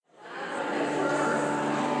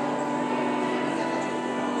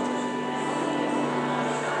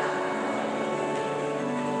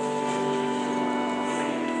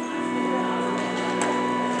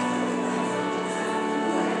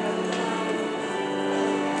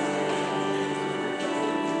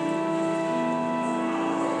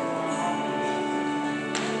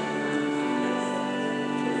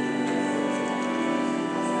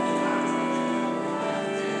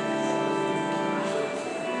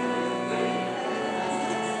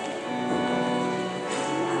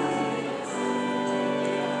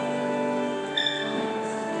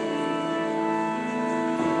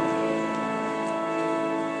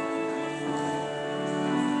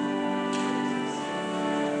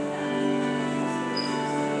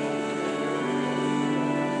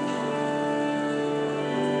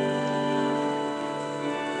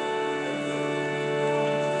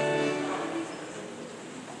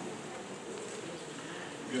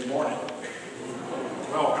Good morning.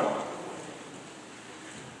 Welcome.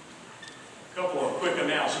 A couple of quick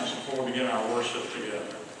announcements before we begin our worship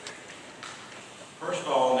together. First of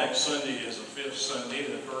all, next Sunday is the fifth Sunday,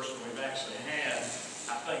 the first one we've actually had,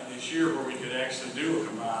 I think, this year where we could actually do a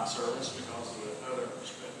combined service because of the other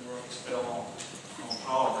works fell on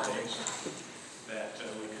holidays that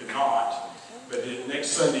we could not. But next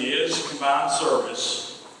Sunday is combined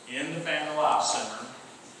service in the Family Life Center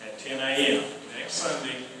at 10 a.m. Next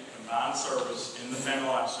Sunday, combined service in the Family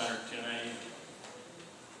Life Center at 10 a.m.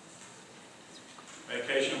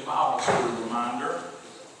 Vacation Bible School reminder.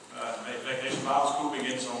 Vacation Bible School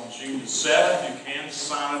begins on June the 7th. You can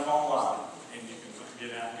sign up online and you can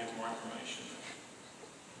get out and get more information.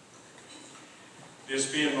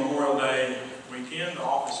 This being Memorial Day weekend, the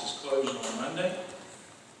office is closed on Monday.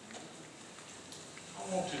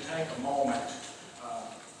 I want to take a moment.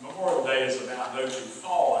 Memorial Day is about those who've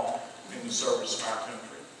fallen in the service of our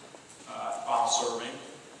country while serving.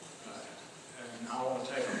 And I want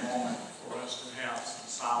to take a moment for us to have some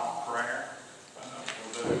silent prayer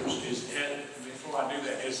for those. Before I do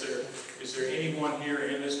that, is there anyone here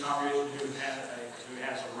in this congregation who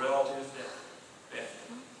has a relative that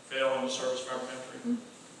fell in the service of our country?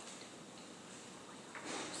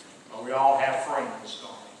 Well, we all have friends,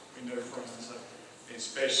 don't we? We know friends,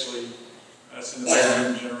 especially us in the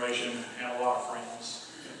baby boom generation had a lot of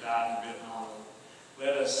friends that died in Vietnam.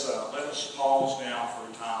 Let us pause now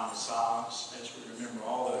for a time of silence as we remember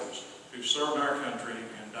all those who served our country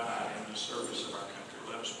and died in the service of our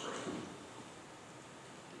country. Let us pray.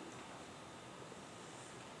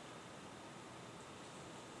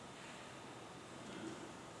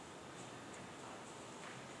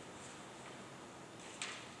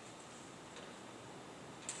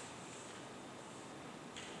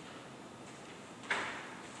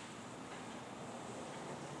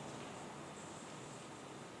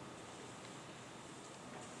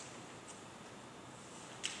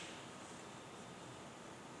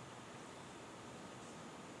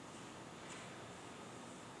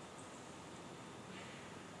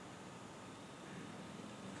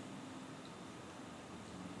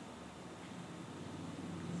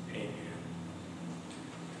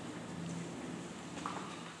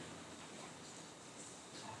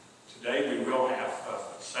 Today we will have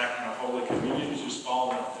Sacrament of Holy Communion, just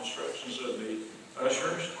following the instructions of the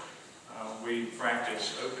ushers. We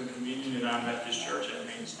practice open communion in our Methodist Church. That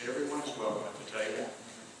means everyone is welcome at the table.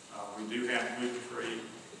 We do have gluten-free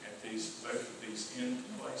at both of these end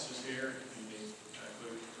places here. You need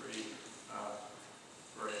gluten-free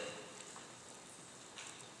bread.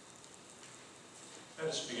 Let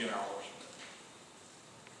us begin our worship.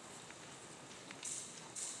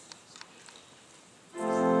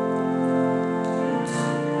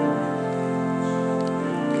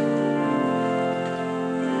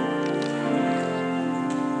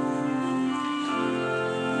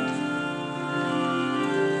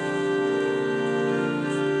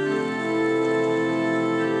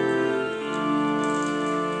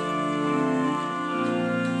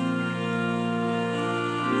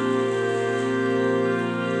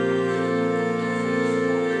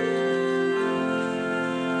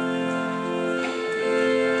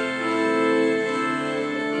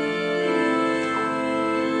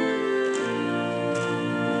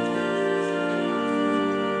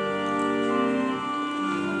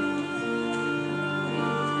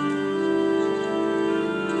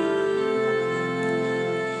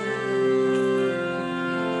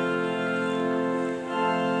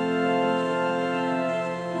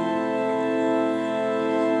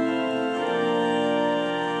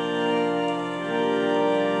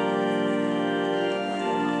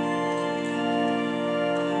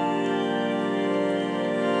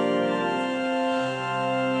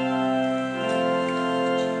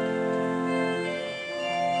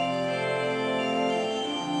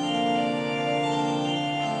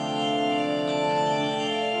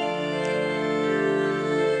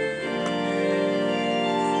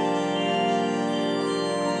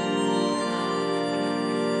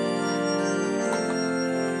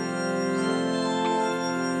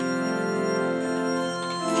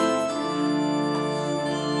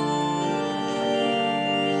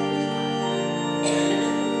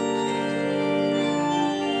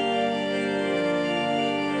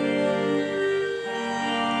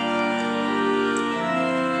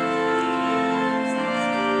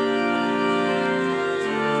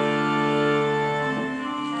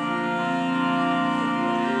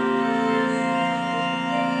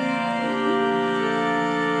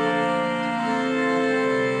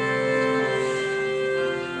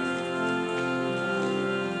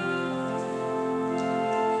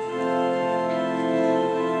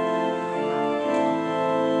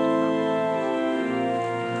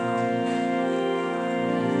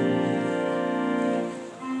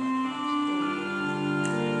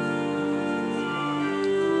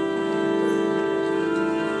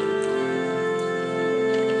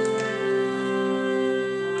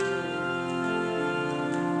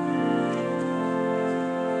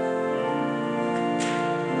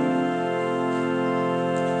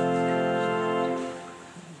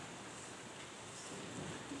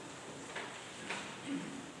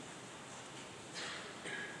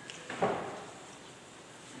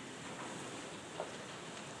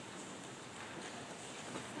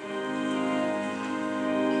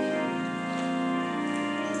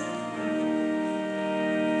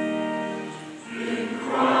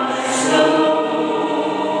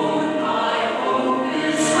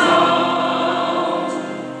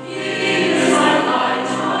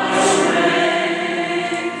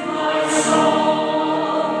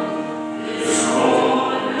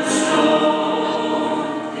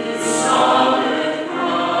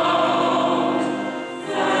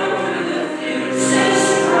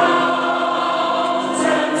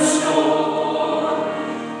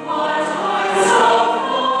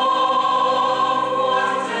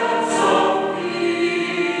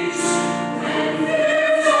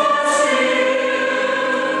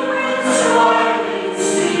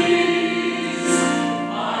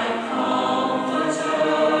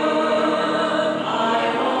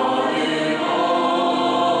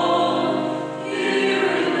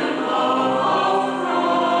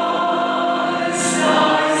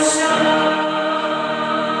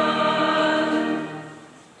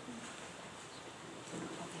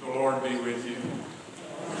 be with you.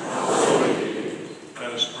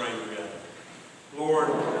 Let us pray together. Lord,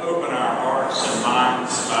 open our hearts and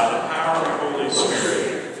minds by the power of the Holy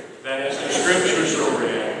Spirit, that as the Scriptures are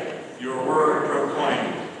read, your word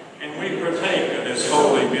proclaimed, and we partake of this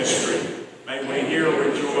holy mystery. May we hear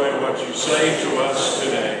with joy what you say to us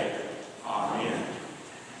today. Amen.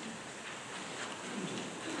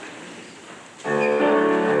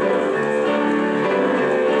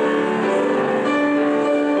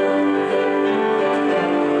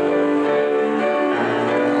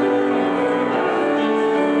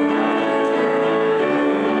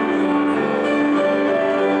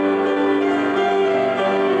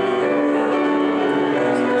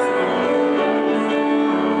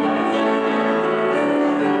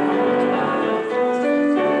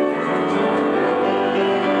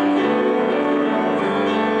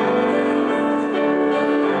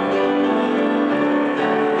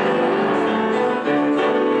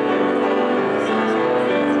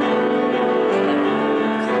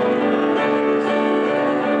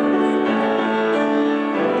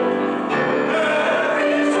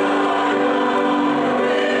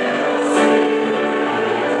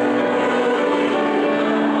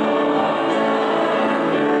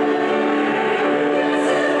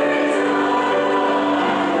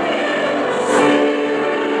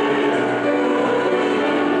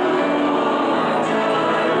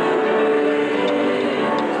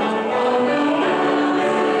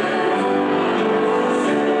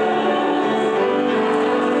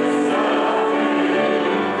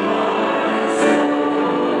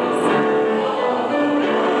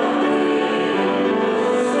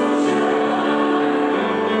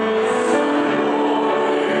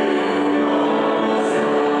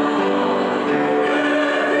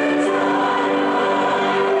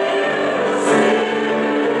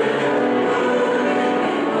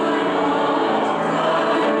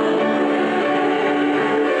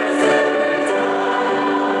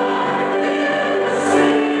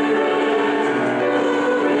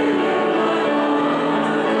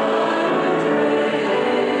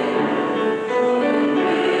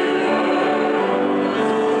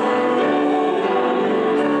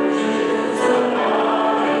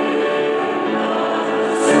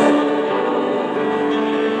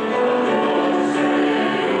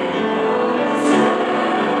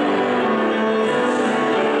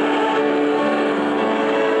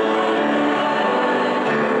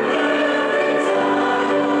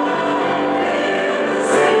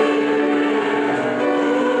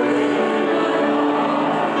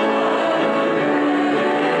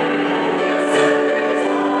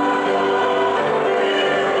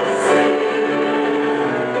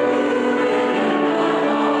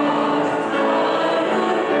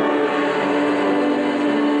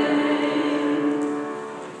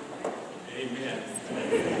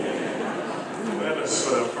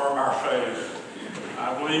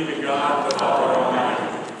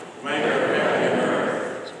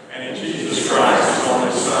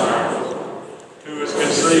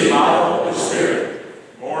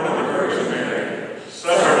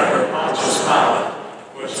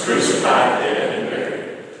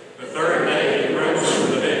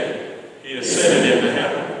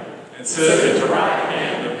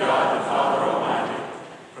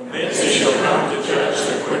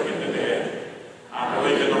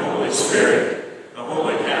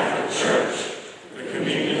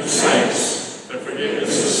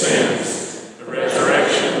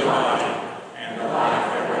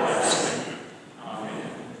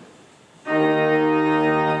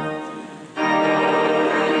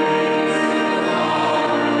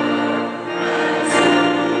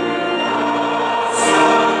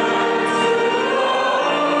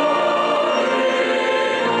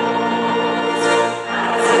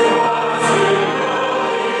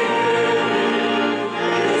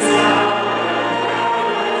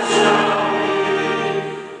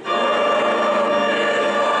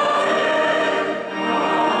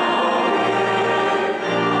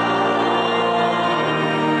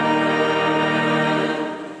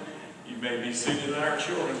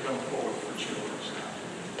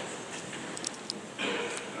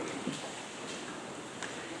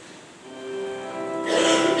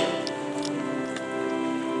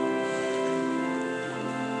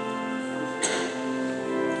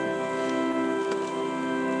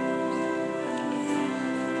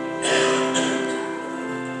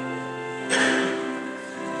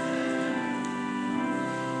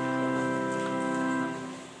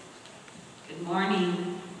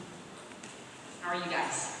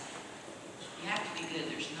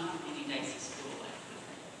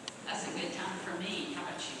 That's a good time for me. How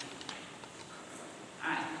about you? All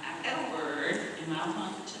right, I've got a word, and I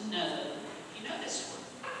want to know, you know this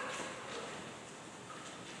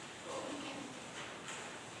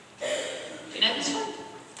word? Do you know this word?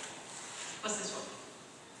 What's this word?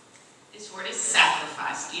 This word is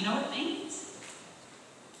sacrifice. Do you know what it means?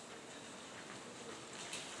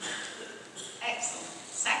 Excellent.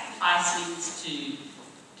 Sacrifice means to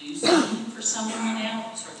do something for someone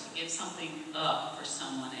else or to give something up for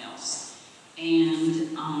someone else.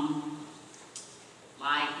 And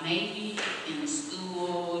like maybe in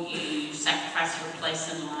school you sacrifice your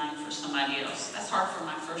place in line for somebody else. That's hard for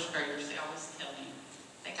my first graders. They always tell me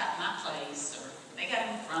they got my place or they got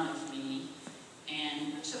in front of me.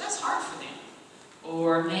 And so that's hard for them.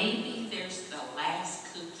 Or maybe there's the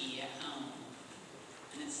last cookie at home.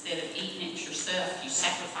 And instead of eating it yourself, you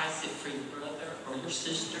sacrifice it for your brother or your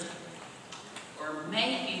sister. Or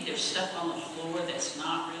maybe there's stuff on the floor that's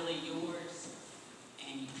not really yours,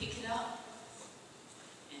 and you pick it up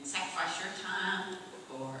and sacrifice your time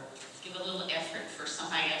or give a little effort for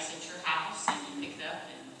somebody else at your house, and you pick it up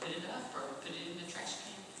and put it up or put it in the trash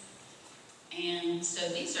can. And so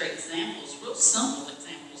these are examples, real simple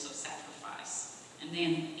examples of sacrifice. And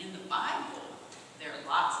then in the Bible, there are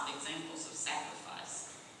lots of examples of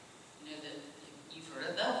sacrifice. You know, you've heard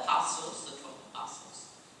of the apostles, the 12 apostles.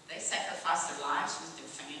 They sacrificed their lives with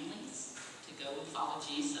their families to go and follow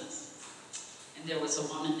Jesus. And there was a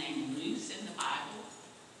woman named Ruth in the Bible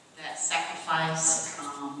that sacrificed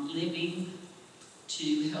living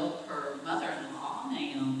to help her mother-in-law,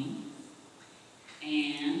 Naomi.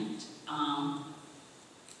 And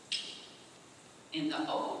in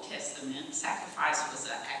the Old Testament, sacrifice was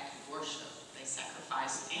an act of worship. They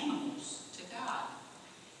sacrificed animals to God.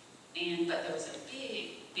 But there was a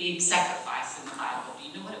big sacrifice in the Bible. Do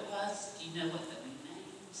you know what it was? Do you know what the name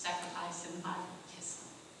sacrifice in the Bible? Yes.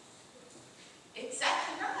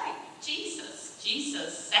 Exactly right. Jesus.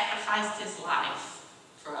 Jesus sacrificed his life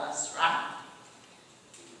for us, right?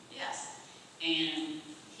 Yes. And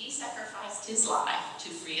he sacrificed his life to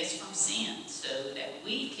free us from sin so that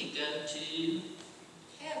we could go to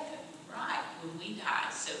heaven, right, when we die.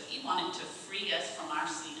 So he wanted to free us from our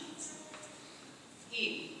sins.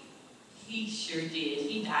 He sure did.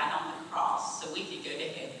 He died on the cross so we could go to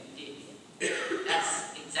heaven, didn't he?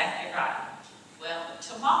 That's exactly right. Well,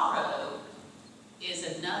 tomorrow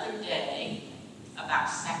is another day about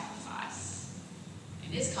sacrifice.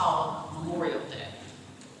 And it's called Memorial Day.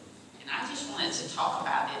 And I just wanted to talk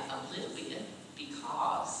about it a little bit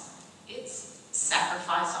because it's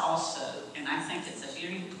sacrifice also. And I think it's a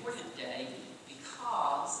very important day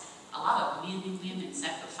because a lot of men and women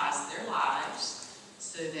sacrifice their lives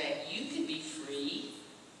so that you could be free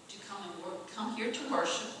to come here to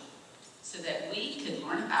worship, so that we could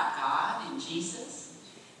learn about God and Jesus,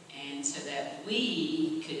 and so that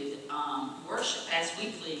we could worship as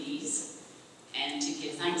we please, and to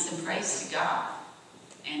give thanks and praise to God.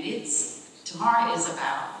 And tomorrow is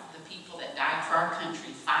about the people that died for our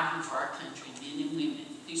country, fighting for our country, men and women,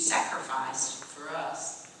 who sacrificed for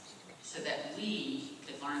us so that we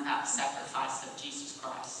could learn about the sacrifice of Jesus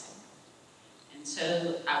Christ. And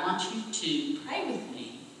so I want you to pray with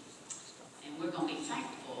me, and we're going to be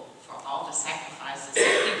thankful for all the sacrifices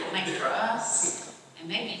that people make for us. And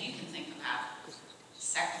maybe you can think about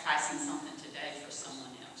sacrificing something today for someone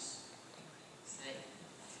else. Say,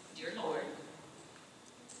 dear Lord,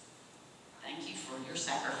 thank you for your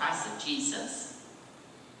sacrifice of Jesus.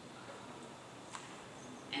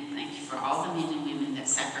 And thank you for all the men and women that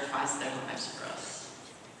sacrificed their lives for us.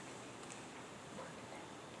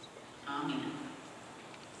 Amen.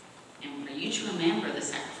 And for you to remember the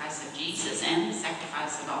sacrifice of Jesus and the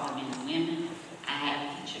sacrifice of all the men and women, I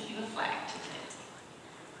have each of you a flag today.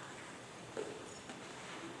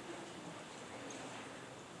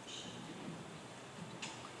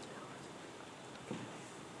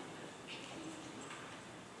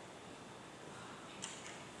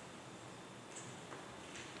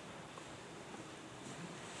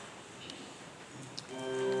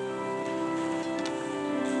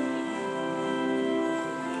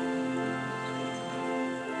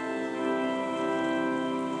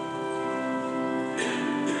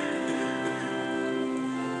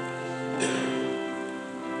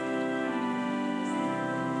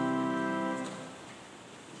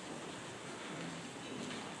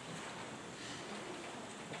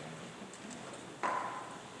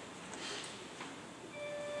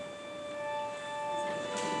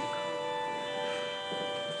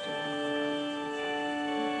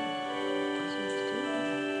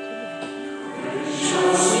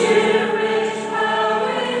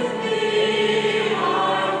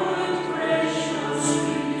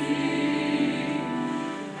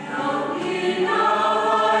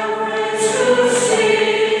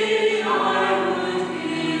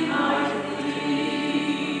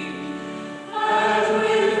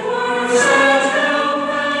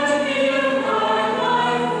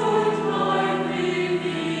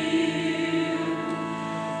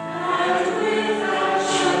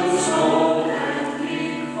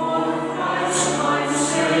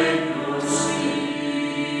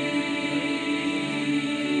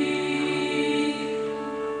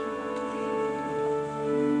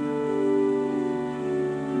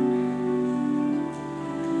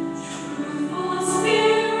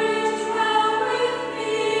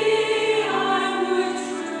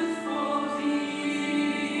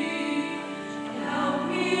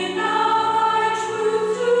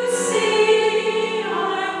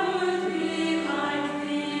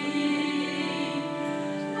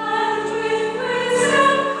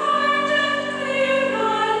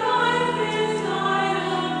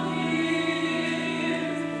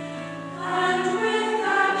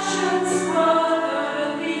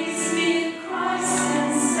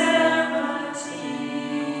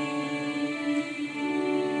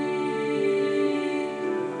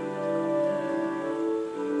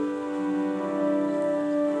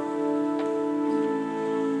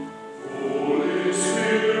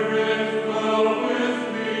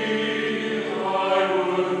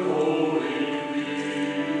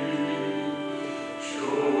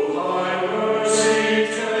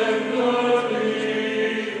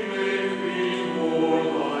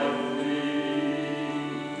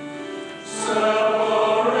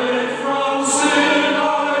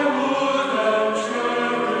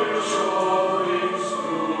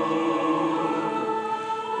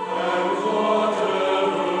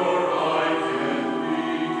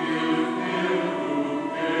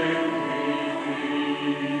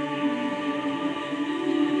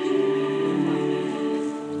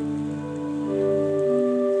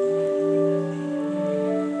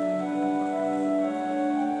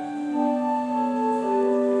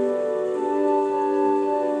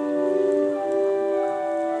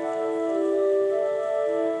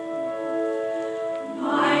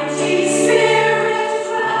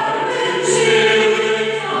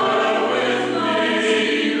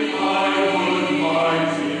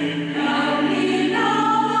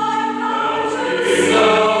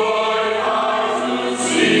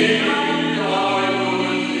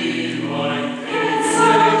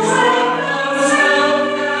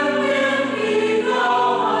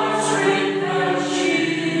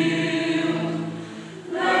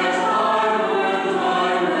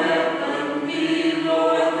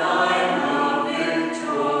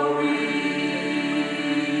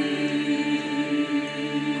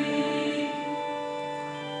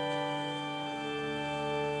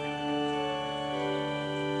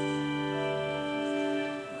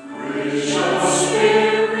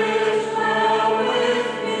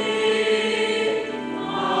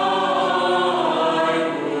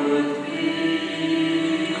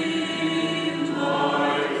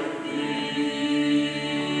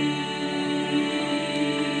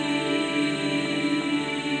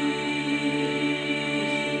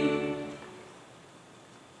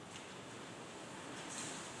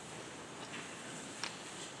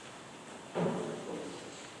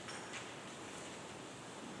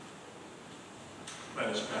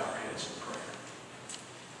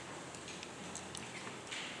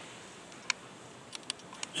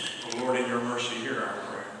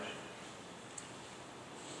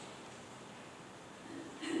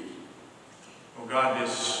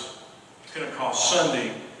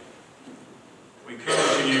 Sunday, we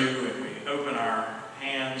come to you and we open our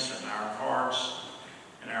hands and our hearts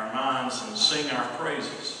and our minds and sing our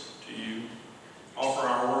praises to you, offer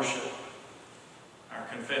our worship, our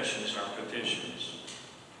confessions, our petitions.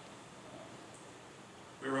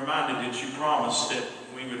 We're reminded that you promised that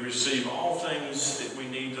we would receive all things that we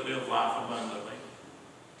need to live life abundantly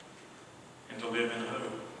and to live in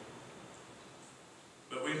hope.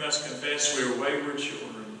 But we must confess we are wayward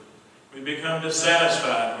children. We become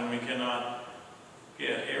dissatisfied when we cannot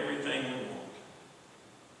get everything we want.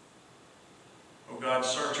 Oh God,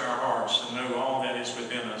 search our hearts and know all that is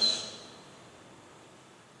within us.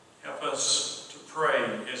 Help us to pray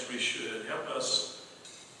as we should. Help us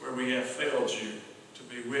where we have failed you to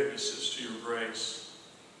be witnesses to your grace.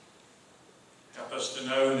 Help us to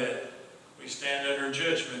know that we stand under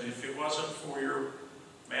judgment if it wasn't for your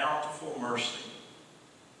bountiful mercy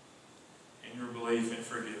and your belief in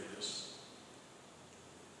forgiveness.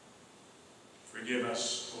 Forgive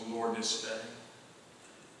us, O Lord, this day.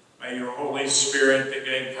 May your Holy Spirit that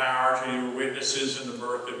gave power to your witnesses in the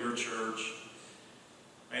birth of your church,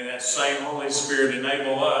 may that same Holy Spirit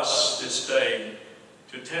enable us this day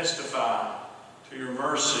to testify to your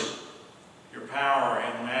mercy, your power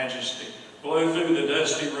and majesty. Blow through the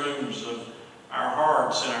dusty rooms of our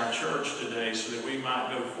hearts and our church today so that we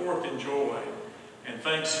might go forth in joy and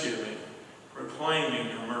thanksgiving, proclaiming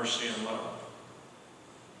your mercy and love.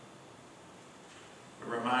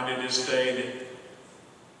 We're reminded this day that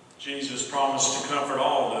Jesus promised to comfort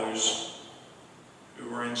all those who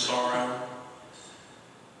were in sorrow.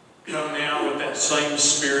 Come now with that same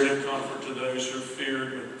spirit of comfort to those who are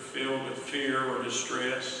filled with fear or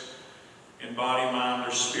distress in body, mind,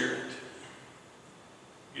 or spirit.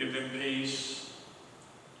 Give them peace.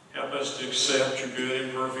 Help us to accept your good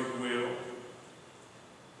and perfect will.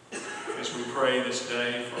 As we pray this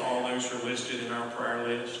day for all those who are listed in our prayer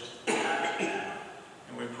list.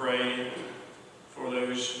 And we pray for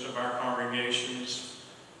those of our congregations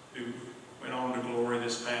who went on to glory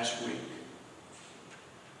this past week.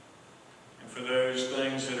 And for those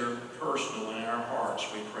things that are personal in our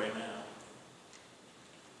hearts, we pray now.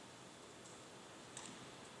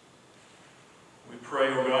 We pray,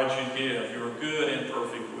 oh God, you'd give your good and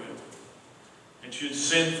perfect will. That you'd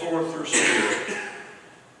send forth your Spirit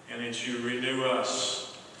and that you renew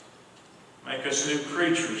us. Make us new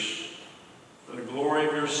creatures for the glory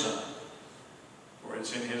of your Son. For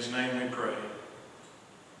it's in his name we pray.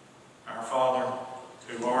 Our Father,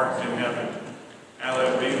 who art in heaven,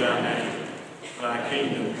 hallowed be thy name. Thy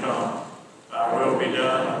kingdom come. Thy will be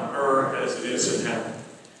done on earth as it is in heaven.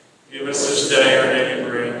 Give us this day our daily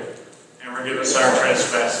bread, and forgive us our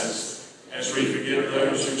trespasses, as we forgive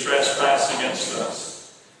those who trespass against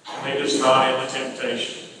us. And lead us not into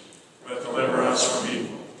temptation, but deliver us from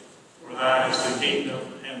evil. For thine is the kingdom,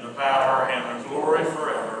 and the power, and the glory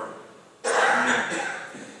forever. Amen.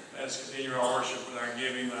 Let us continue our worship with our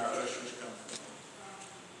giving. Our ushers come.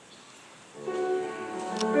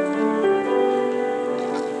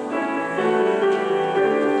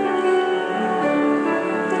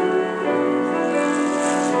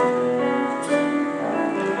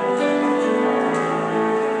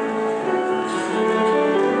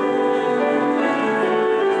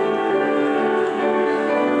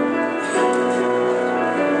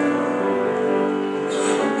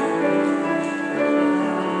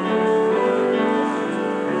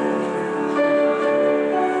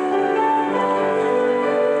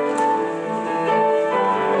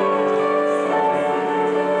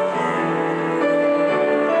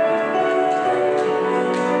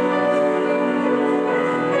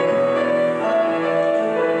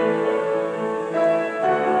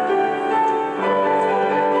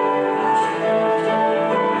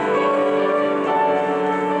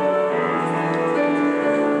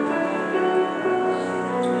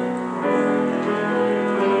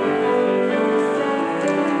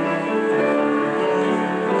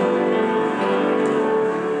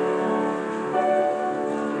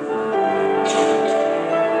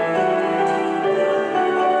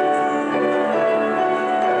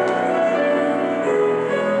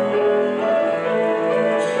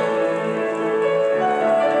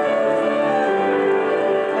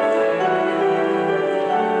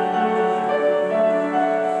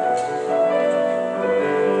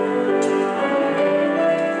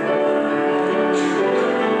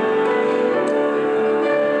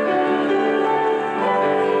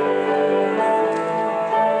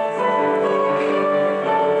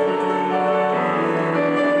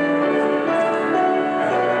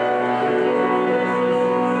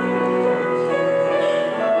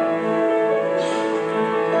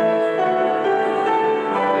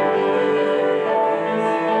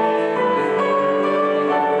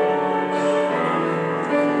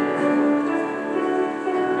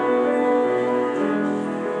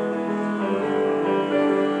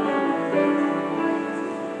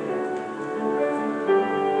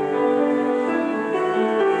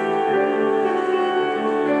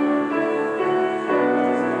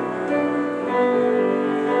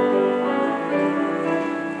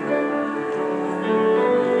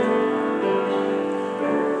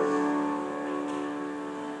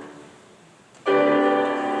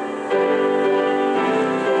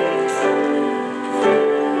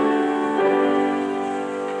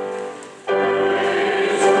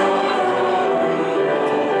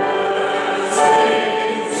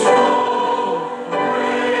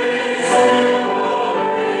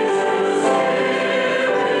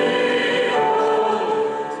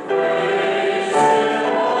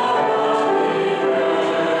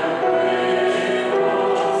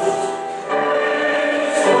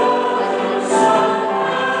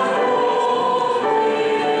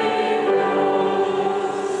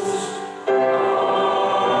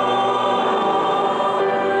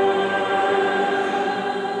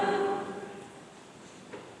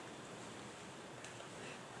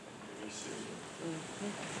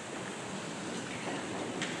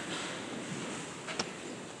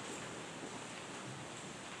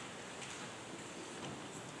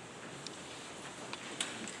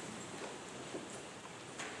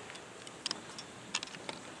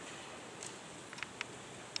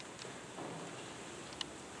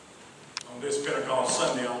 On this Pentecost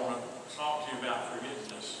Sunday, I want to talk to you about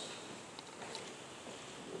forgiveness.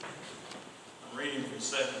 I'm reading from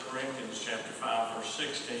 2 Corinthians chapter 5, verse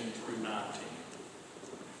 16 through 19.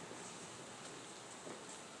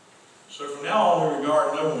 So from now on, we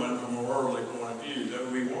regard no one from a worldly point of view. Though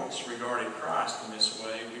we once regarded Christ in this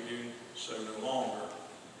way, we do so no longer.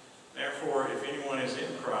 Therefore, if anyone is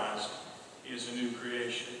in Christ, he is a new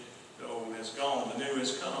creation. The old has gone, the new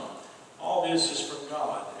has come. All this is from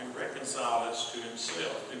God, who reconciled us to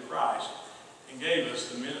himself through Christ and gave us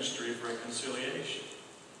the ministry of reconciliation.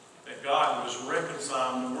 That God was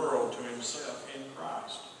reconciling the world to himself in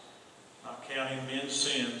Christ, not counting men's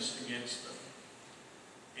sins against them.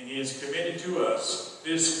 And he has committed to us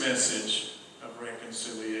this message of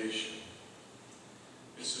reconciliation.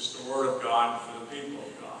 This is the word of God for the people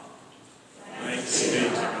of God. Thanks be to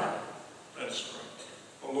God. Let us pray.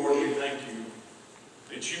 Oh Lord, we thank you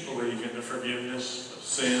that you believe in the forgiveness of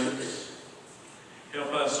sins.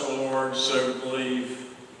 Help us, O Lord, so to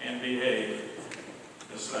believe and behave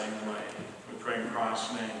the same way. We pray in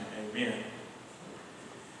Christ's name. Amen.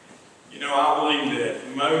 You know, I believe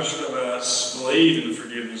that most of us believe in the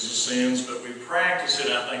forgiveness of sins, but we practice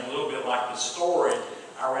it, I think, a little bit like the story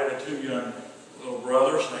I read of two young little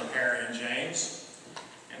brothers named Harry and James.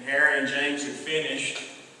 And Harry and James had finished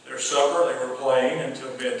their supper. They were playing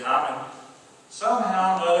until bedtime. And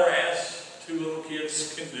somehow or another, as two little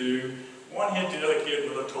kids can do, one hit the other kid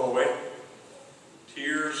with a toy.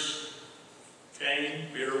 Tears came,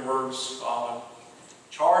 bitter words followed.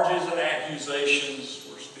 Charges and accusations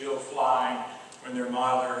were still flying when their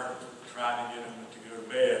mother tried to get them to go to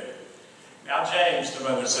bed. Now James, the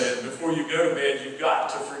mother said, before you go to bed, you've got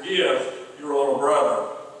to forgive your little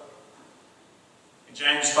brother. And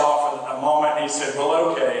James thought for a moment. He said,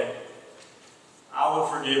 well, okay, I will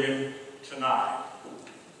forgive him tonight.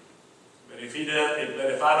 But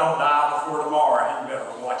if I don't die before tomorrow, he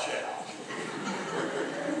better watch out.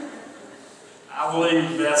 I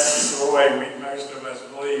believe that's the way most of us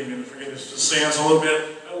believe in the forgiveness of sins. A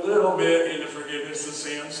little bit in the forgiveness of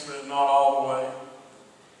sins, but not all the way.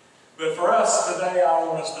 But for us today, I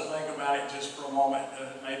want us to think about it just for a moment,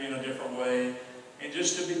 maybe in a different way, and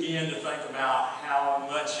just to begin to think about how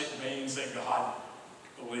much it means that God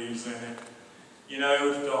believes in it. You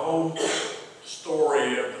know, the whole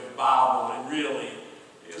story of the Bible, it really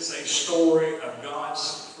is a story of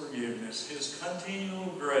God's forgiveness, his continual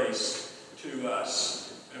grace to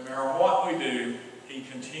us. No matter what we do, he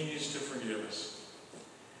continues to forgive us.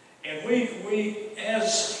 And we,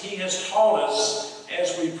 as he has taught us,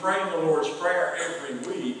 as we pray the Lord's Prayer every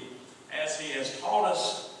week, as he has taught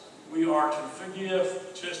us, we are to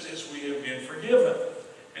forgive just as we have been forgiven.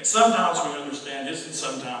 And sometimes we understand this and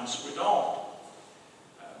sometimes we don't.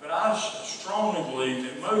 But I strongly believe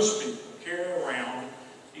that most people carry around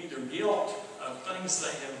either guilt of things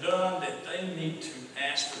they have done that they need to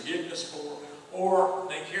ask forgiveness for, or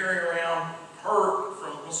they carry around hurt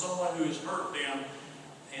from someone who has hurt them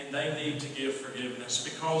and they need to give forgiveness.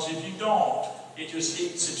 Because if you don't, it just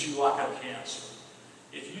eats at you like a cancer.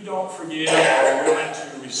 If you don't forgive or are willing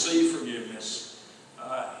to receive forgiveness,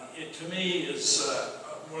 it to me is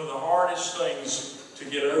one of the hardest things to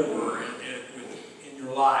get over in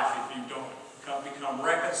your life if you don't become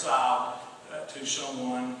reconciled to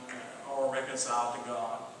someone or reconciled to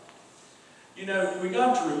God. You know, we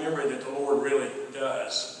got to remember that the Lord really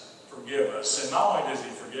does forgive us. And not only does he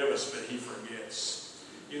forgive us, but he forgets.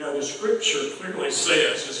 You know, the scripture clearly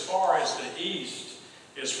says, as far as the east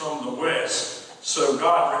is from the west, so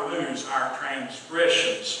God removes our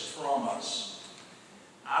transgressions from us.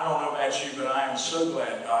 I don't know about you, but I am so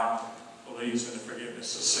glad God believes in the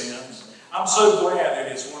forgiveness of sins. I'm so glad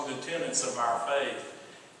that it's one of the tenets of our faith.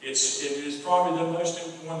 It is probably one of the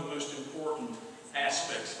most important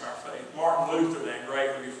aspects of our faith. Martin Luther, that great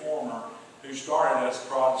reformer who started us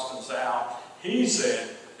Protestants out, he said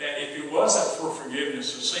that if it wasn't for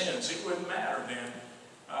forgiveness of sins, it wouldn't matter then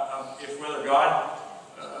if whether God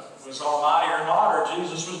was almighty or not, or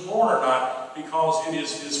Jesus was born or not, because it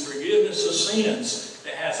is his forgiveness of sins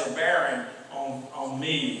that has a bearing on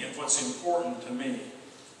me and what's important to me.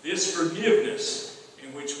 This forgiveness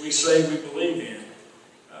in which we say we believe in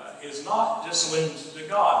is not just limited to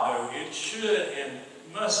God, though. It should and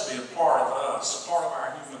must be a part of us, part of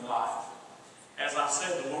our human life. As I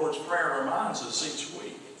said, the Lord's Prayer reminds us each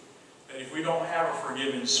week that if we don't have a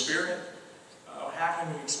forgiving spirit, how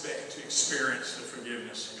can we expect to experience the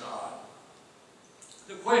forgiveness of God?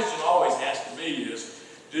 The question always has to be is,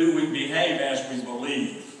 do we behave as we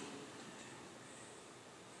believe?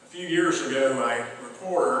 A few years ago, a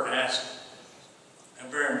reporter asked a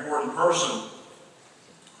very important person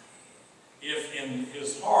if in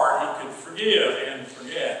his heart he could forgive and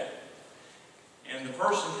forget. And the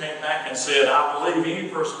person came back and said, I believe any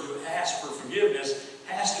person who asks for forgiveness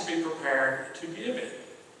has to be prepared to give it.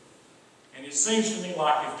 And it seems to me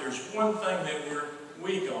like if there's one thing that we're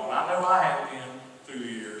weak on, I know I have been through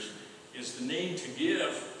the years, is the need to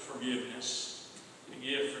give forgiveness. To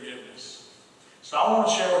give forgiveness. So I want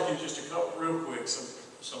to share with you just a couple real quick,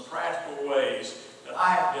 some practical ways that I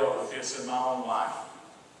have dealt with this in my own life.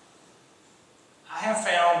 I have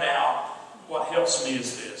found out what helps me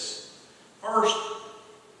is this. First,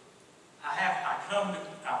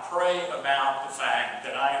 I pray about the fact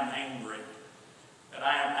that I am angry. That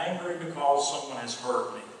I am angry because someone has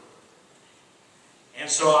hurt me. And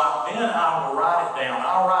so then I will write it down.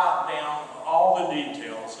 I'll write down all the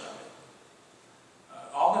details of it.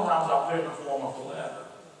 Oftentimes I'll put it in the form of a letter.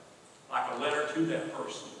 Like a letter to that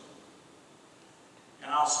person.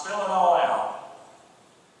 And I'll spell it all out.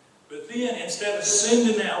 But then, instead of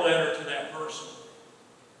sending that letter to that person,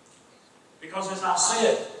 because as I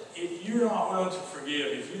said, if you're not willing to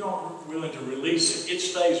forgive, if you're not willing to release it, it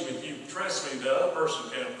stays with you. Trust me, the other person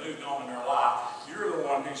can have moved on in their life. You're the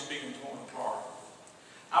one who's being torn apart.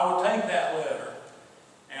 I will take that letter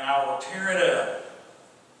and I will tear it up.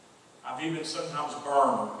 I've even sometimes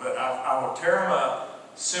burned them, but I will tear them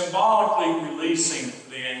up, symbolically releasing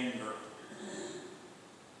the anger.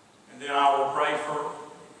 And then I will pray for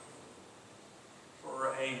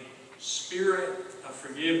a spirit of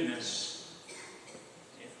forgiveness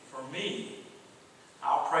for me.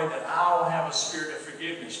 I'll pray that I will have a spirit of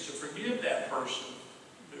forgiveness to forgive that person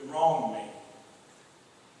who wronged me.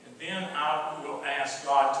 And then I will ask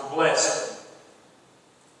God to bless them.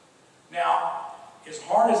 Now, as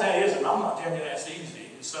hard as that is, and I'm not telling you that's easy,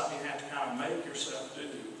 it's something you have to kind of make yourself do.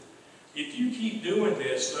 If you keep doing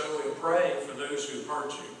this, though, and pray for those who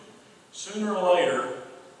hurt you, sooner or later,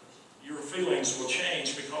 your feelings will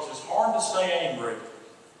change, because it's hard to stay angry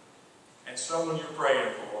at someone you're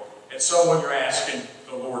praying for, at someone you're asking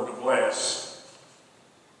the Lord to bless.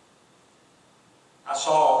 I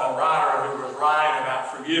saw a writer who was writing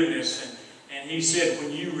about forgiveness, and he said,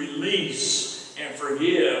 when you release and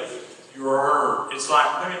forgive, you're hurt. It's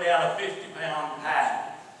like putting down a 50-pound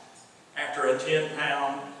pack after a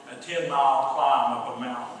 10-mile climb up a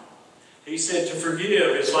mountain. He said to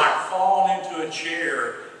forgive is like falling into a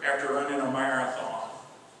chair after running a marathon.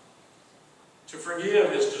 To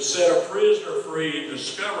forgive is to set a prisoner free and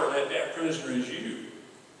discover that that prisoner is you.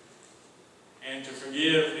 And to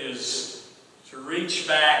forgive is to reach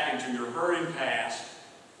back into your hurting past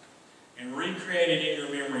and recreate it in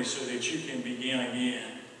your memory so that you can begin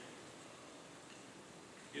again.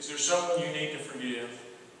 Is there someone you need to forgive?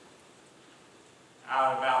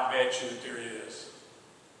 I about bet you that there is.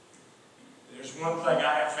 There's one thing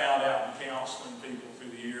I have found out in counseling people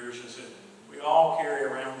through the years is that we all carry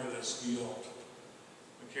around with us guilt.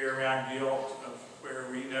 We carry around guilt of where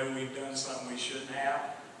we know we've done something we shouldn't have,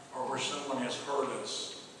 or where someone has hurt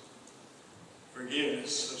us.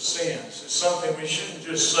 Forgiveness of sins is something we shouldn't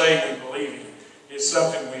just say we believe in. It's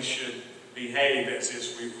something we should behave as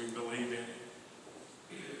if we believe in it.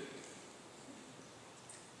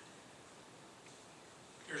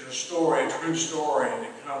 There's a story, a true story,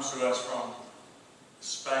 that comes to us from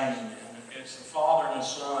Spain. And it's the father and the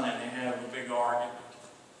son, and they have a big argument.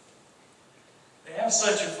 They have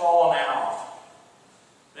such a falling out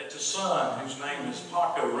that the son, whose name is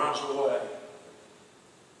Paco, runs away.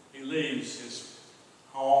 He leaves his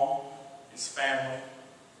home, his family,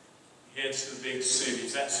 he heads to the big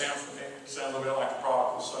cities. That sound familiar? Sounds a little bit like the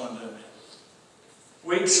prodigal son, doesn't it?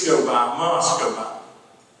 Weeks go by, months go by.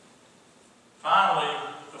 Finally,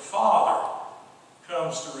 the father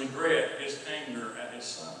comes to regret his anger at his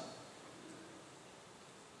son.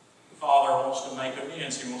 The father wants to make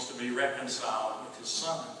amends. He wants to be reconciled with his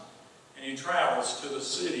son. And he travels to the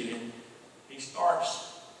city, and he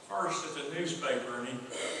starts first at the newspaper, and he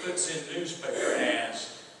puts in newspaper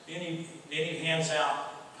ads. Then he hands out,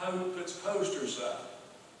 puts posters up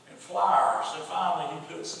and flyers. And finally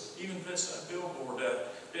he even puts a billboard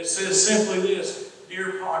up that says simply this: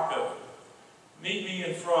 Dear Paco, meet me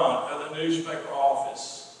in front of the newspaper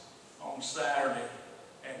office on Saturday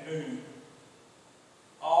at noon.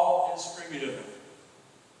 All is forgiven.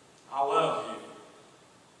 I love you.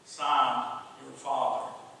 Signed, your father.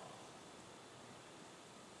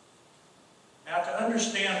 Now, to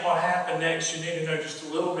understand what happened next you need to know just a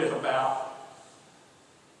little bit about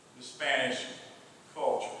the Spanish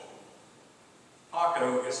culture.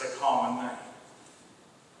 Paco is a common name.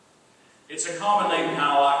 It's a common name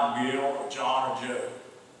kind of like Bill or John or Joe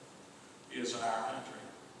is in our country.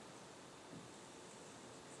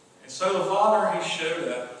 And so the father, he showed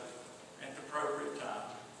up at the appropriate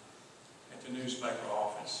time at the newspaper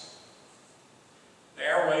office.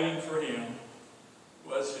 There waiting for him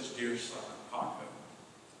was his dear son, Paco.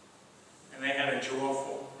 And they had a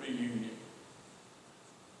joyful reunion.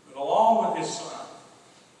 But along with his son,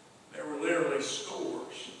 there were literally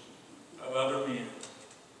scores of other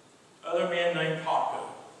men named Paco.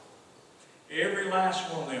 Every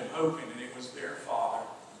last one of them hoping that it was their father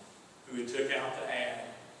who had took out the ad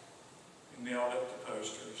and nailed up the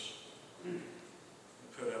posters and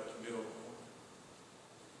put up the billboard.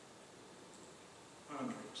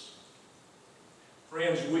 Hundreds.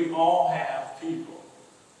 Friends, we all have people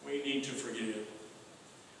we need to forgive.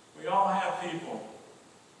 We all have people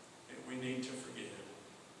that we need to forgive.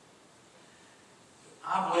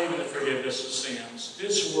 I believe in the forgiveness of sins.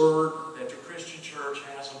 This word that the Christian church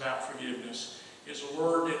has about forgiveness is a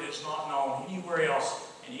word that is not known anywhere else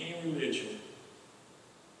in any religion.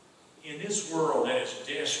 In this world that is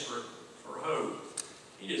desperate for hope,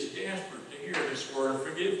 it is desperate to hear this word of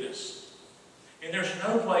forgiveness. And there's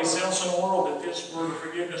no place else in the world that this word of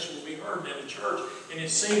forgiveness will be heard in the church. And it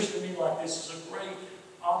seems to me like this is a great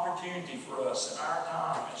opportunity for us in our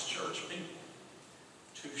time as church people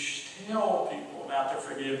to tell people about their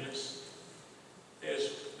forgiveness that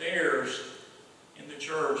is theirs in the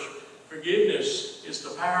church. Forgiveness is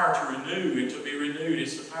the power to renew and to be renewed.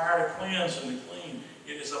 It's the power to cleanse and to clean.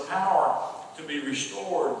 It is the power to be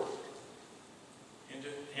restored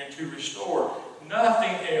and to restore.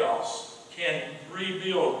 Nothing else can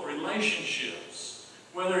rebuild relationships,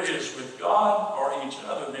 whether it is with God or each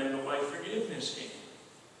other, than the way forgiveness can.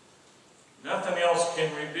 Nothing else can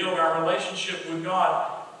rebuild our relationship with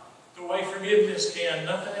God the way forgiveness can.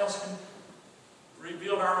 Nothing else can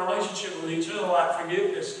rebuild our relationship with each other like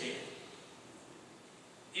forgiveness can.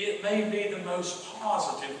 It may be the most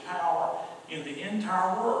positive power in the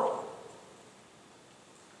entire world.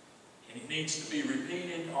 And it needs to be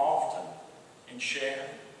repeated often and shared.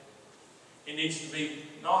 It needs to be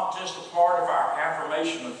not just a part of our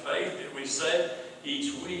affirmation of faith that we say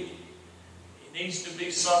each week. It needs to be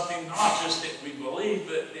something not just that we believe,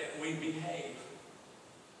 but that we behave.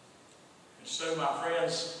 And so, my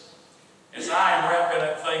friends, as I am wrapping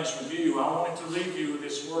up things with you, I wanted to leave you with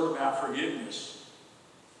this word about forgiveness.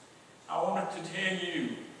 I wanted to tell you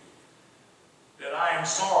that I am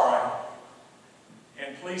sorry,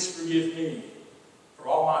 and please forgive me for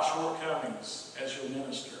all my shortcomings as your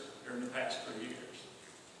minister during the past 3 years.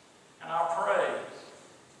 And I pray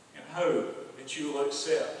and hope that you will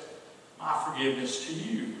accept my forgiveness to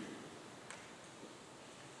you.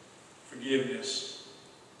 Forgiveness.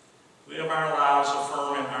 Live our lives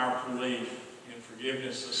affirming our belief in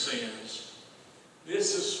forgiveness of sins.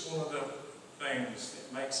 This is one of the things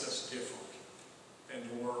that makes us different than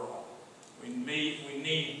the world. We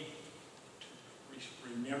need to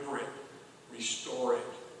remember it, restore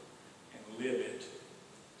it, and live it.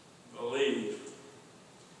 Believe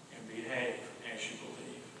and behave as you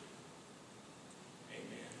believe.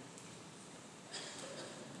 Amen.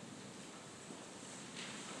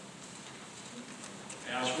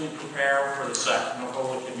 Now, as we prepare for the sacrament of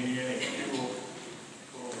Holy Communion, if you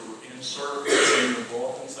will insert in your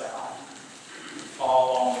bulletins out,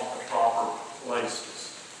 follow along with the proper places.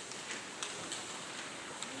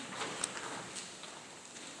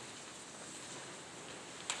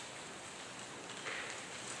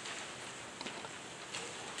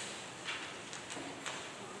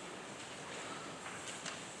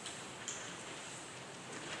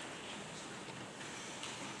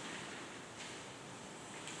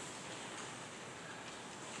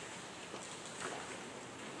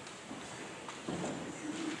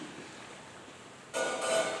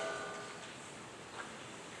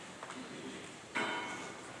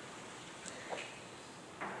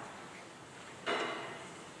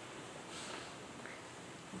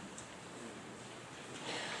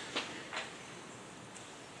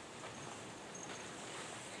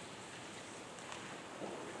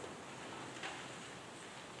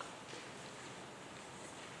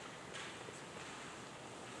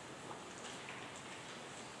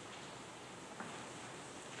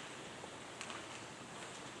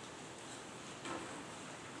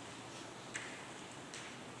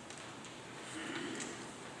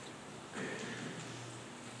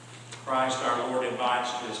 Christ our Lord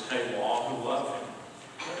invites to his table all who love him,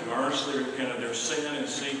 who earnestly repent of their sin and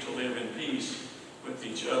seek to live in peace with with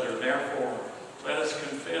each other. Therefore, let us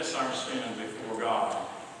confess our sin before God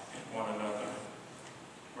and one another.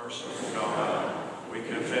 Merciful God, we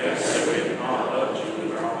confess that we have not loved you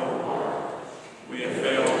with our whole heart. We have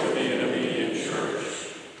failed to be an obedient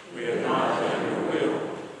church. We have not done your will.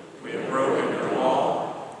 We have broken your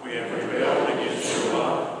law. We have rebelled against your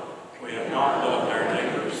love. We have not loved our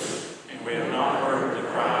neighbors, and we have not heard the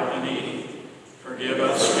cry of the needy. Forgive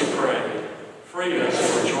us, we pray. Free us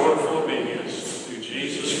for joyful obedience through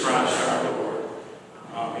Jesus Christ our Lord.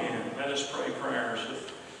 Amen. Let us pray prayers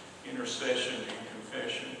of intercession and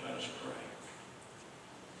confession. Let us pray.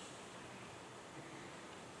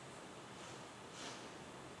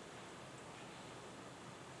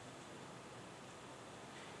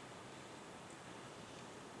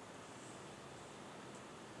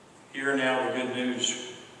 Hear now the good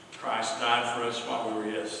news. Christ died for us while we were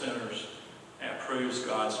yet sinners. That proves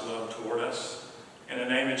God's love toward us. In the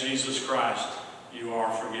name of Jesus Christ, you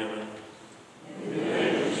are forgiven. In the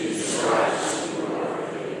name of Jesus Christ, you are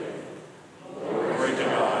forgiven. Glory to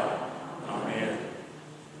God. Amen.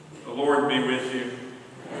 The Lord be with you.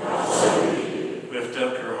 And also with you. Lift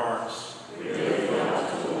up your hearts. We lift up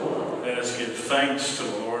to the Lord. Let us give thanks to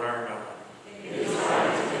the Lord our God. It is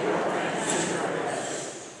right to give our thanks and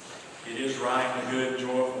praise. It is right and a good,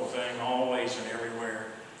 joyful thing, always and everywhere,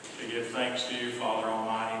 to give thanks to you, Father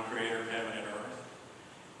Almighty, Creator of heaven and earth.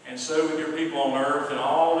 And so with your people on earth and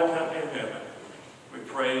all the company of heaven, we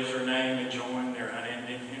praise your name and join their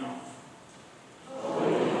unending hymn.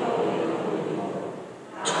 Holy, holy, holy Lord,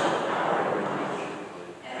 our power and might,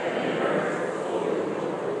 heaven and earth are full of your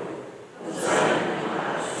glory. Hosanna in the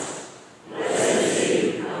highest. Blessed is he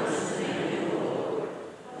who comes in the name of the Lord.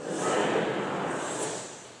 Hosanna in the highest.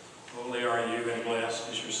 Holy are you and blessed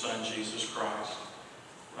is your Son, Jesus Christ.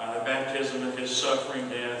 By the baptism of his suffering,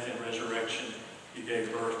 death, and resurrection, you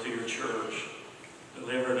gave birth to your church,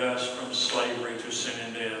 delivered us from slavery to sin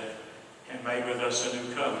and death, and made with us a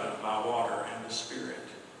new covenant by water and the Spirit.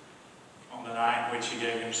 On the night in which he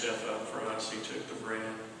gave himself up for us, he took the bread.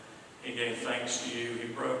 He gave thanks to you. He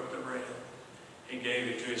broke the bread. He gave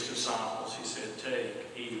it to his disciples. He said, "Take,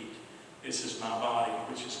 eat. This is my body,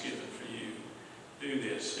 which is given for you. Do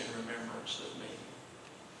this in remembrance of me."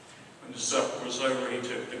 When the supper was over, he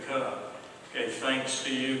took the cup, gave thanks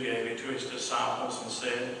to you, gave it to his disciples, and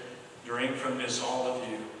said, "Drink from this, all of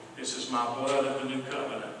you. This is my blood of the new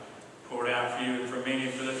covenant, poured out for you and for many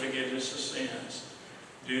for the forgiveness of sins.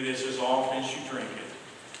 Do this as often as you drink it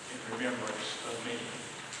in remembrance of me."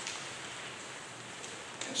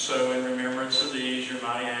 And so, in remembrance of these, your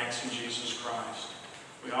mighty acts in Jesus Christ,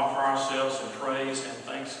 we offer ourselves in praise and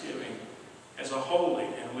thanksgiving as a holy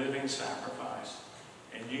and living sacrifice,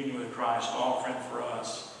 in union with Christ offering for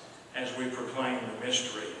us as we proclaim the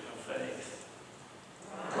mystery of faith.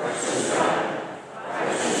 Christ is God,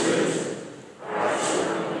 Christ is risen, Christ is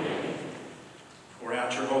coming. Pour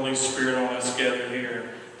out your Holy Spirit on us gathered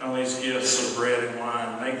here, on these gifts of bread and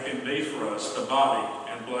wine. Make them be for us the body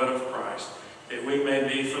and blood of Christ, that we may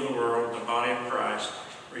be for the world the body of Christ,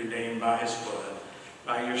 redeemed by his blood.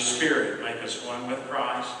 By your Spirit, make us one with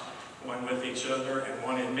Christ, one with each other, and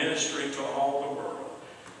one in ministry to all the world,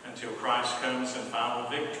 until Christ comes in final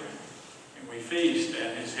victory, and we feast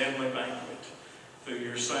at his heavenly banquet. Through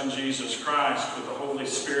your Son, Jesus Christ, with the Holy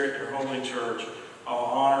Spirit, your holy church, all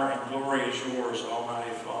honor and glory is yours,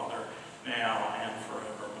 Almighty Father, now and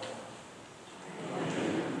forevermore.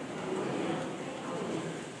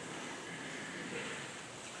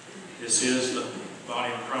 This is the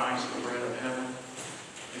body of Christ, the bread of heaven.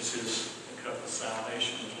 This is the cup of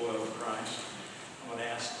salvation, the blood of Christ. I would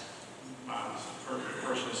ask the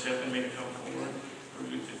person who's helping me to come forward,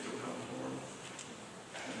 Ruth, if you'll come forward.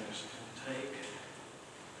 And just take.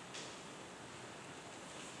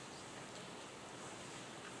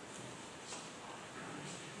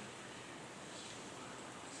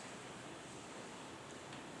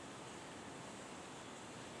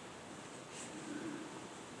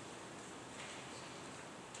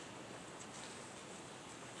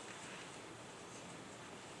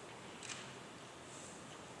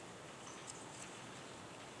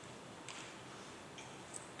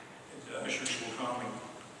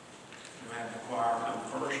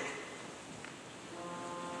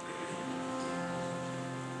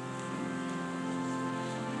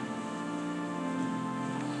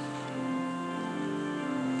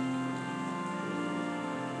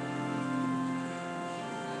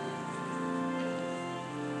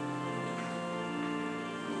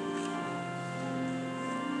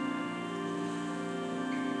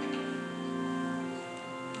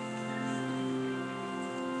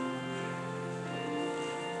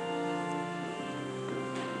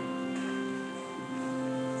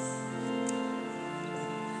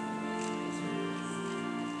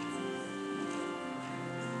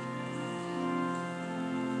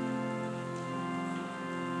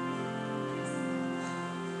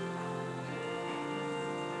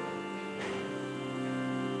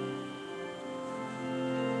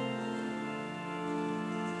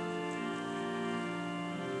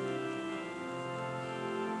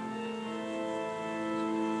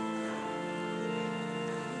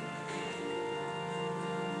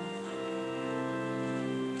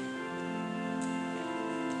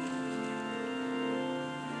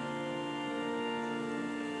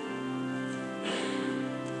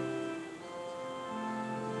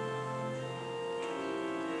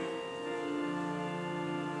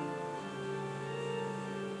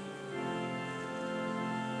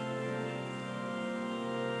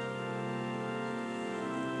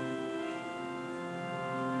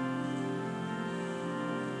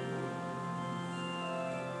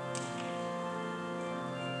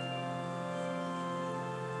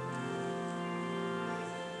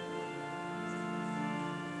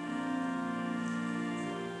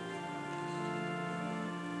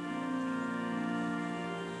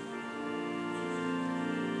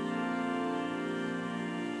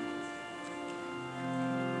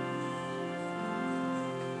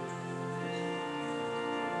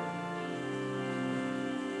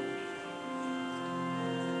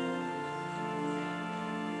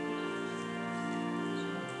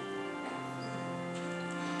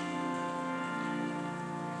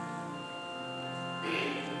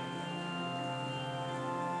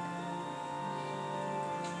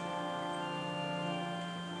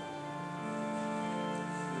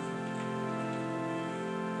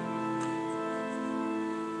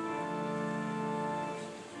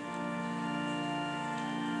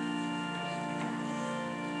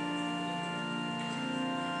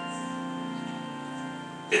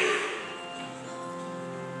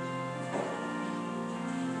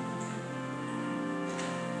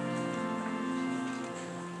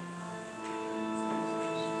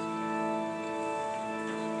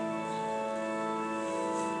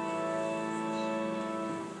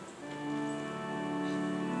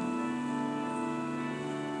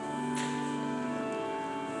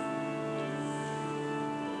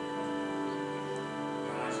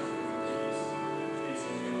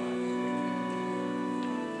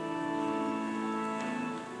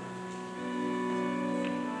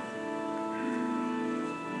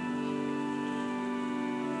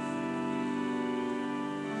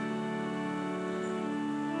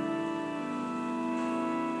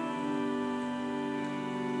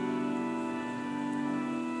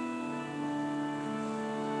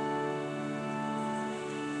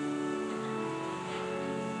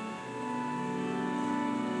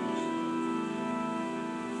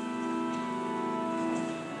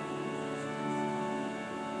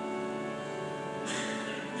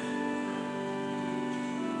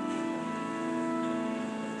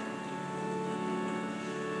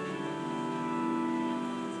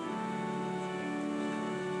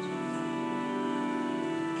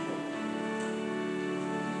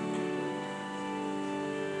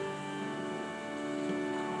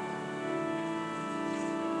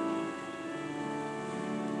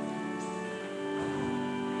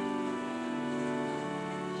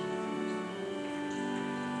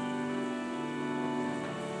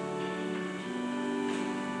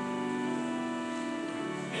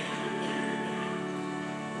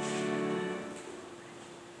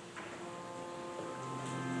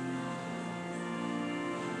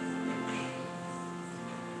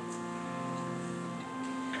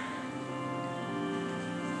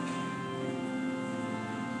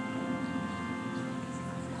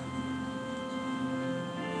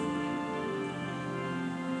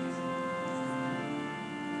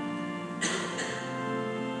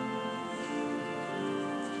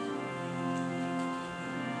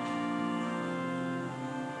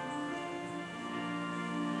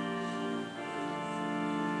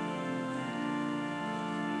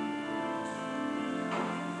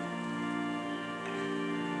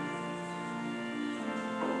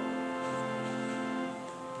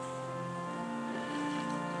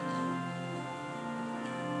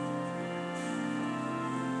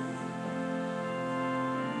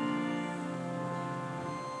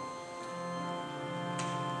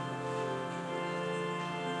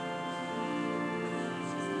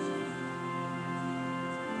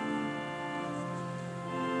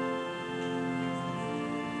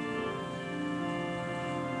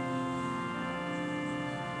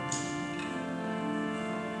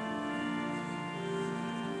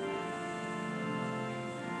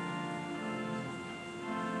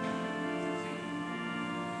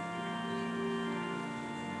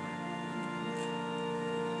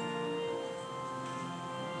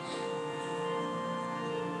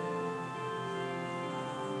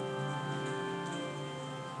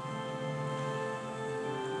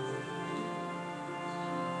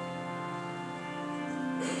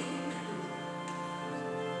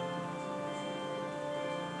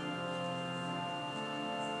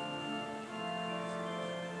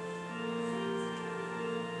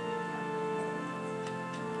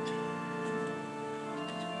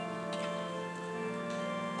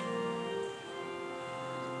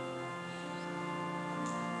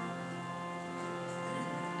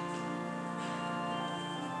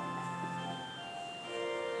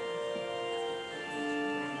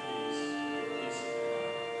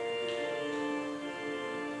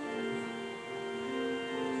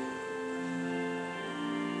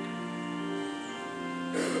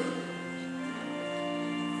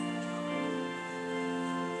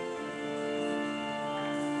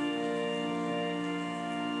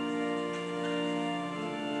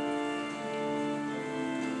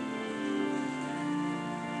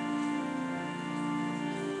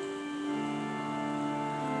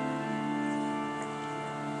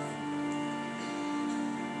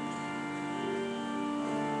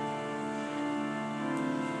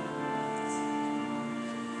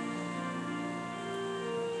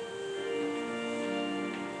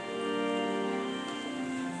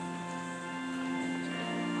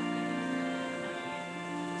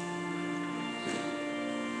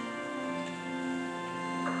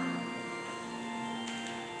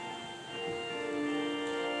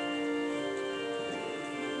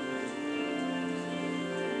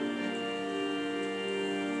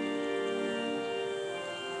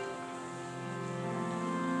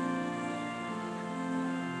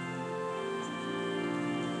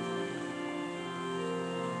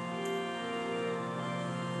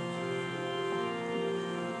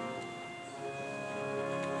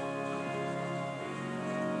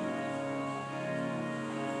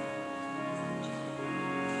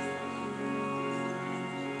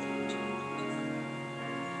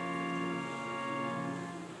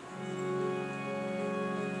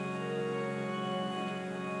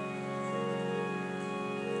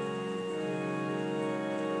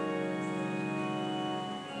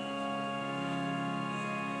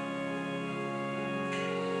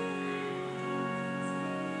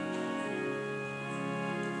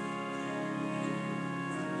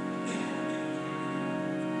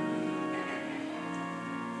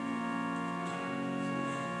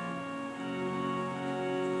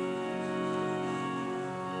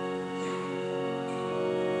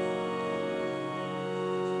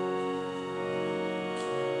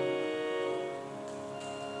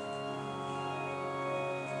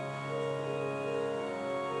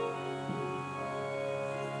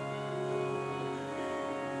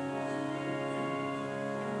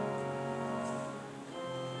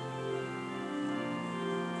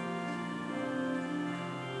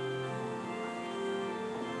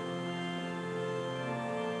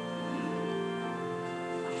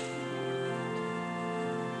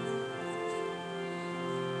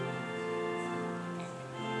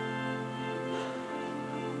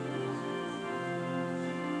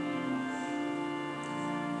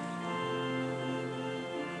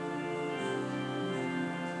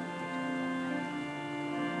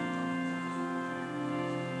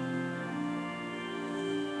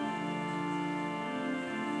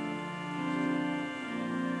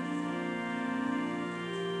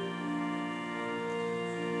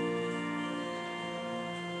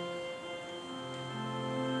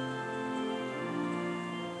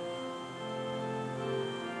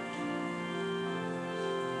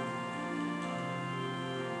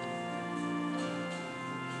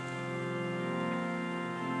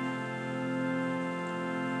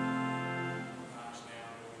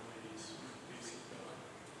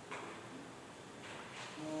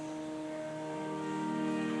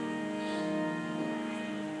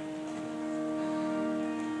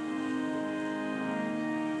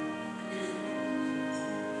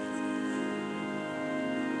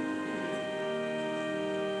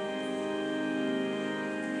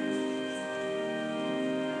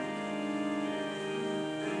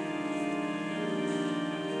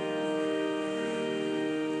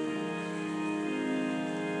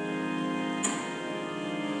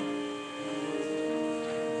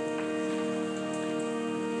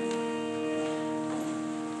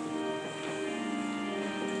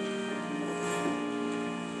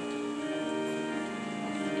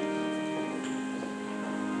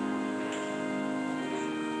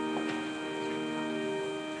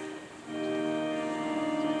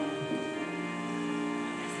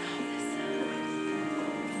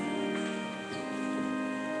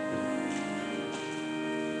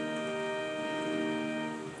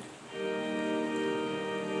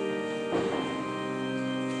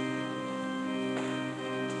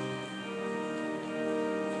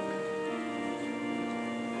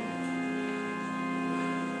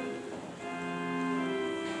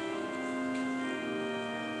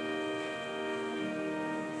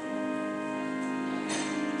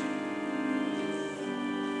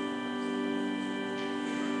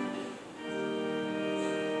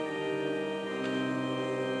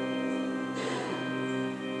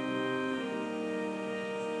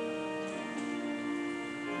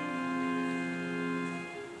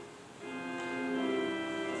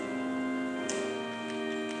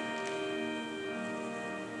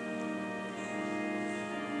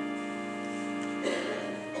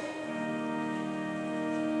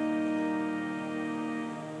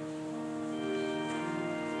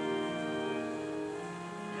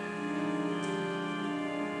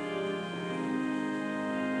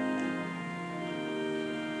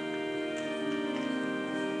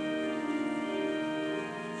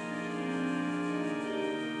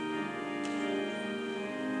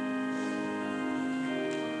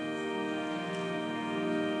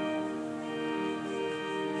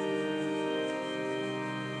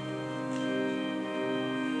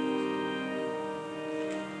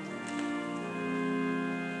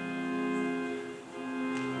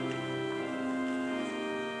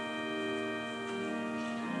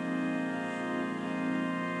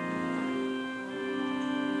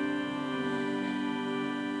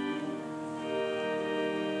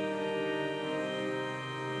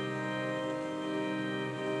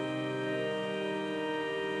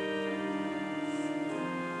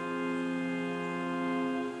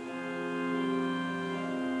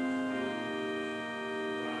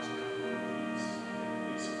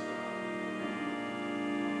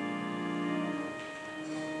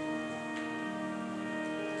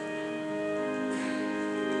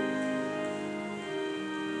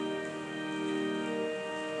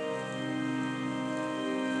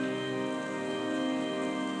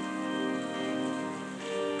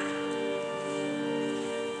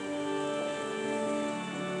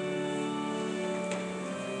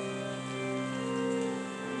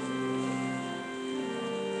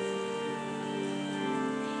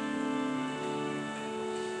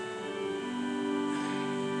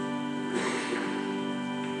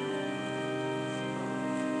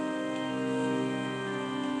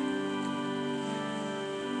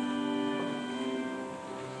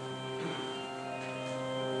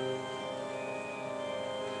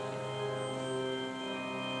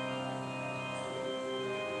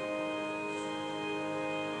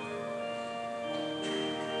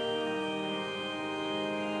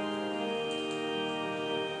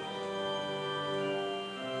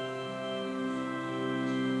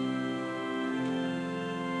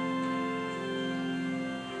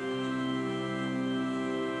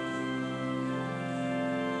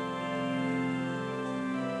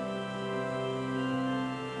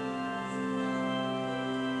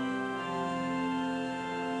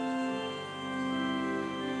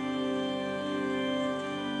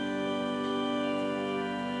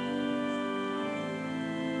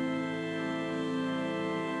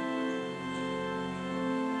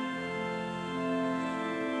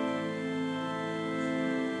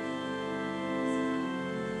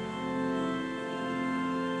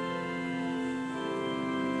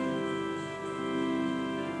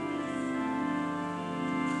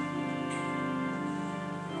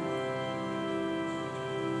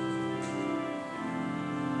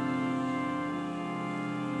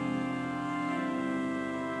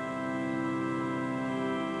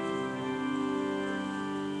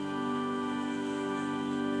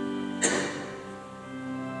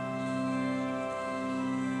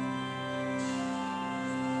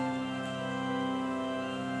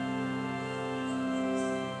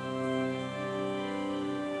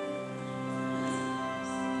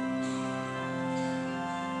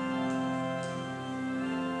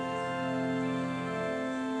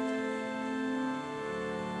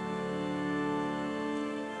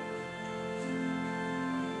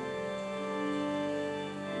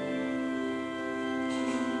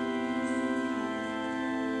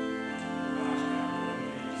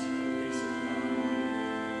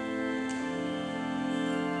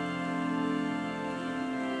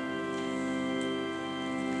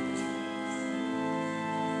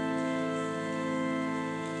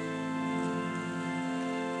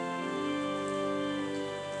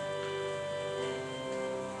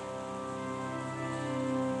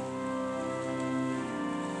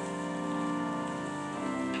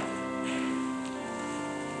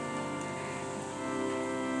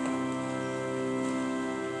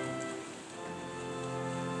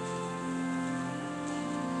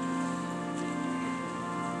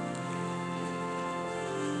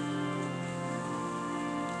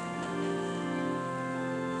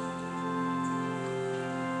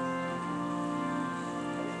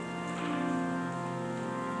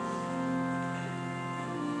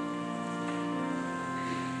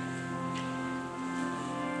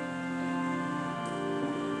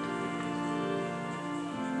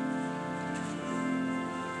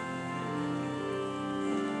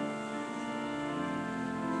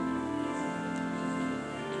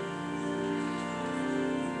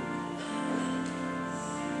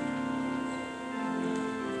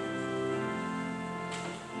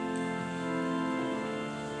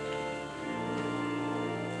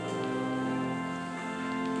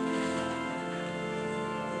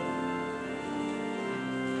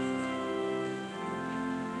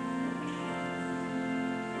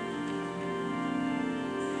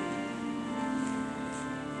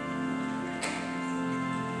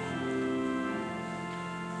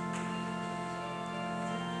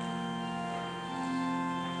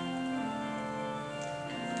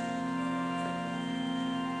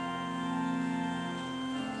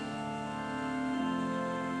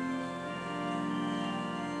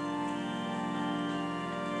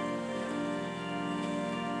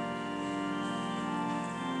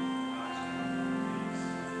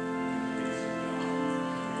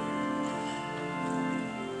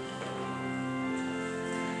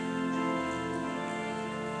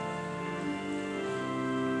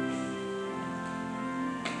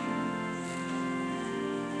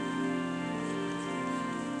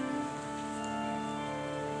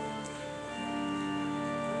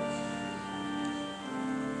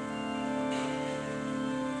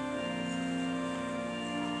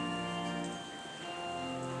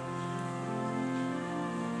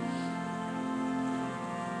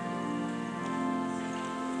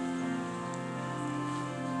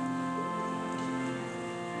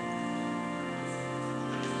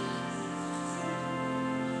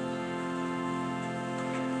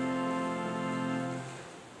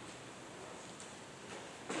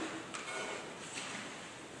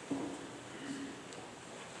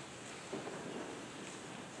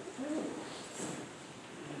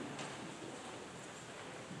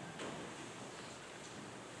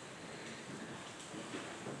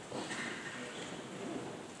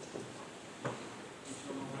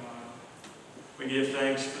 We give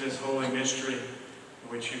thanks for this holy mystery in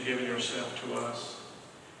which you've given yourself to us.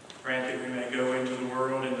 Grant that we may go into the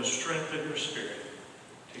world in the strength of your Spirit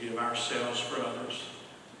to give ourselves for others.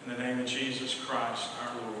 In the name of Jesus Christ,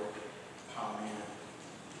 our Lord. Amen.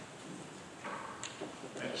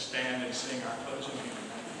 Let us stand and sing our closing hymn.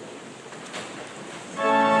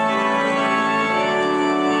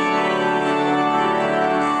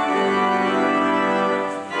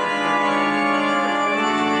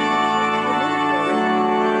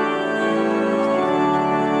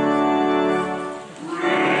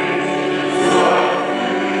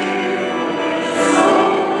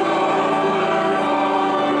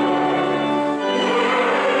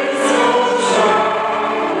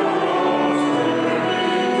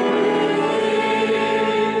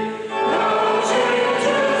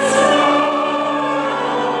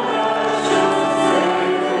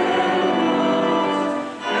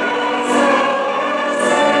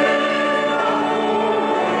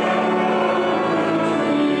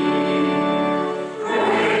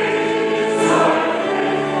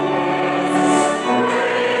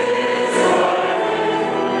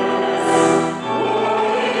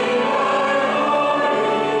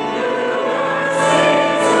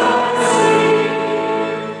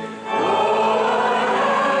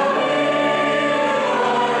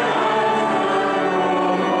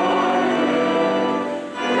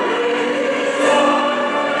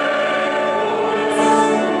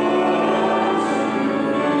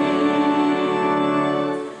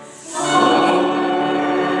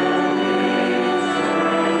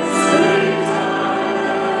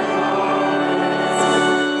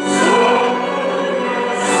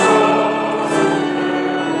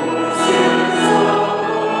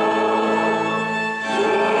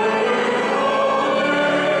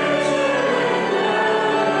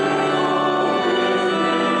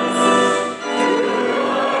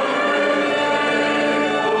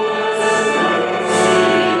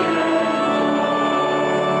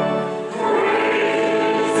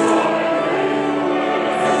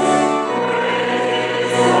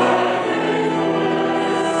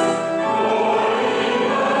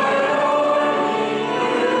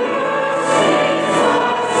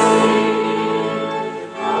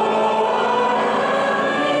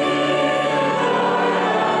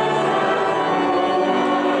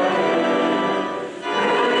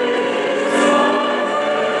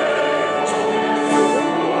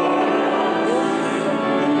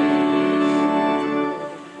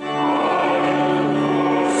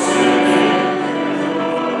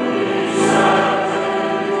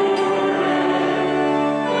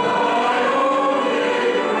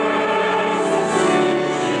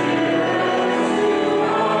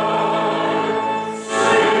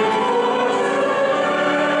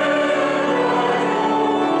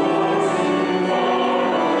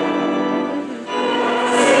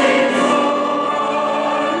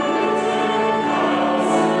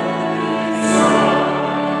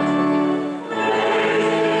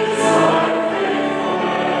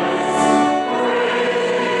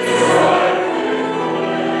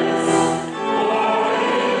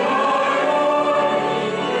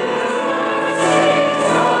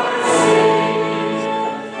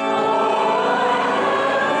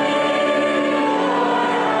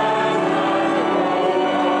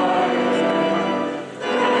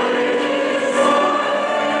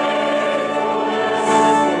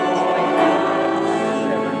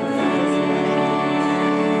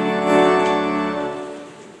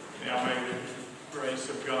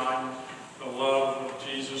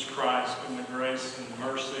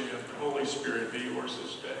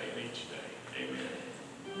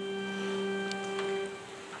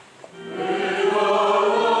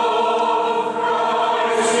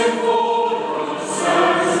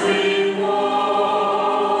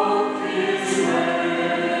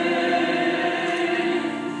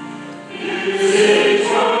 Yeah.